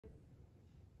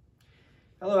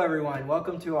Hello everyone,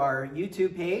 welcome to our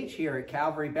YouTube page here at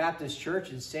Calvary Baptist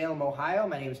Church in Salem, Ohio.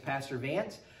 My name is Pastor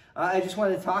Vance. I just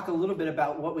wanted to talk a little bit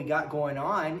about what we got going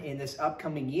on in this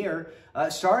upcoming year,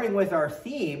 starting with our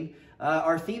theme.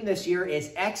 Our theme this year is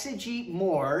Exegete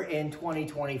More in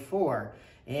 2024.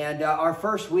 And our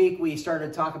first week we started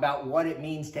to talk about what it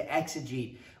means to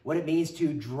exegete, what it means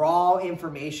to draw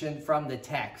information from the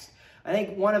text. I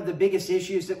think one of the biggest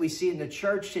issues that we see in the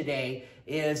church today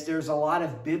is there's a lot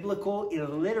of biblical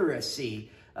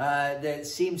illiteracy that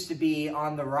seems to be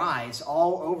on the rise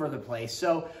all over the place.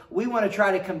 So we want to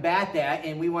try to combat that,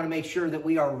 and we want to make sure that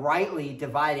we are rightly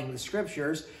dividing the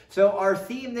scriptures. So our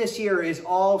theme this year is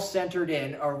all centered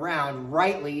in around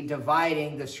rightly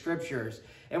dividing the scriptures.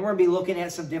 And we're going to be looking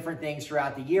at some different things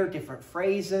throughout the year, different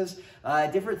phrases,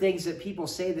 different things that people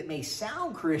say that may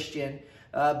sound Christian,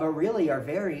 but really are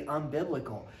very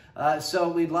unbiblical. So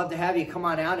we'd love to have you come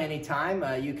on out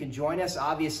anytime. You can join us,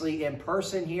 obviously, in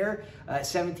person here at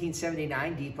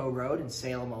 1779 Depot Road in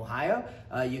Salem, Ohio.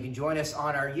 You can join us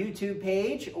on our YouTube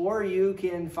page, or you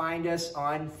can find us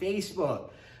on Facebook.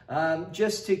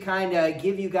 Just to kind of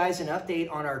give you guys an update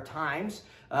on our times,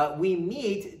 we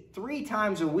meet 3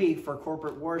 times a week for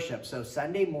corporate worship. So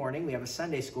Sunday morning, we have a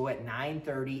Sunday school at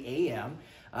 9:30 a.m.,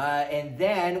 and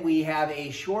then we have a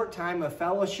short time of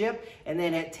fellowship, and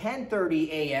then at 10:30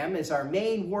 a.m. is our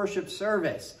main worship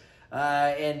service.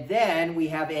 And then we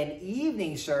have an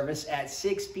evening service at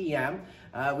 6 p.m.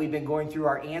 We've been going through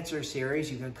our answer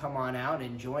series. You can come on out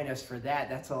and join us for that.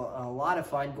 That's a lot of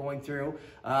fun going through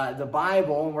the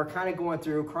Bible, and we're kind of going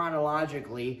through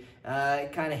chronologically,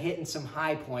 kind of hitting some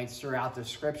high points throughout the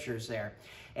scriptures there.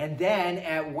 And then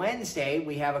at Wednesday,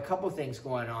 we have a couple things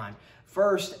going on.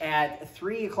 First, at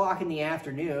 3 o'clock in the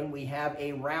afternoon, we have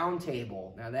a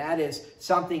roundtable. Now, that is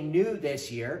something new this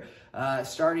year.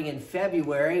 Starting in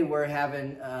February, we're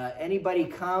having anybody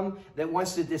come that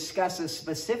wants to discuss a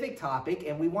specific topic,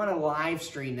 and we want to live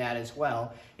stream that as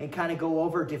well and kind of go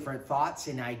over different thoughts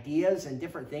and ideas and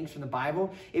different things from the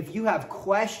Bible. If you have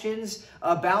questions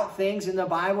about things in the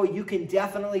Bible, you can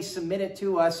definitely submit it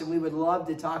to us, and we would love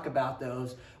to talk about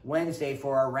those Wednesday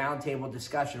for our roundtable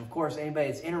discussion. Of course, anybody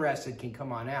that's interested can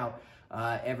come on out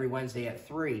every Wednesday at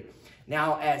 3.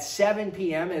 Now, at 7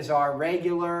 p.m. is our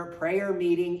regular prayer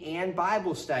meeting and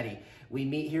Bible study. We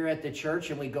meet here at the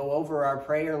church and we go over our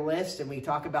prayer list and we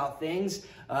talk about things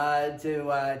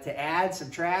to add,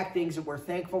 subtract, things that we're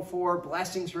thankful for,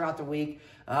 blessings throughout the week.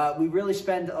 We really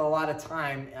spend a lot of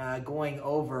time going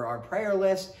over our prayer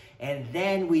list, and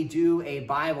then we do a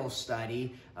Bible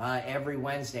study every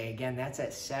Wednesday. Again, that's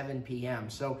at 7 p.m.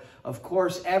 So, of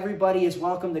course, everybody is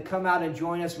welcome to come out and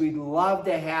join us. We'd love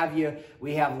to have you.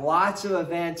 We have lots of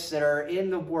events that are in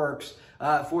the works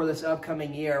for this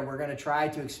upcoming year. We're going to try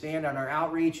to expand on our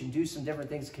outreach and do some different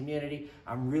things in the community.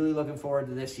 I'm really looking forward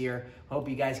to this year. Hope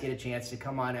you guys get a chance to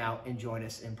come on out and join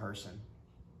us in person.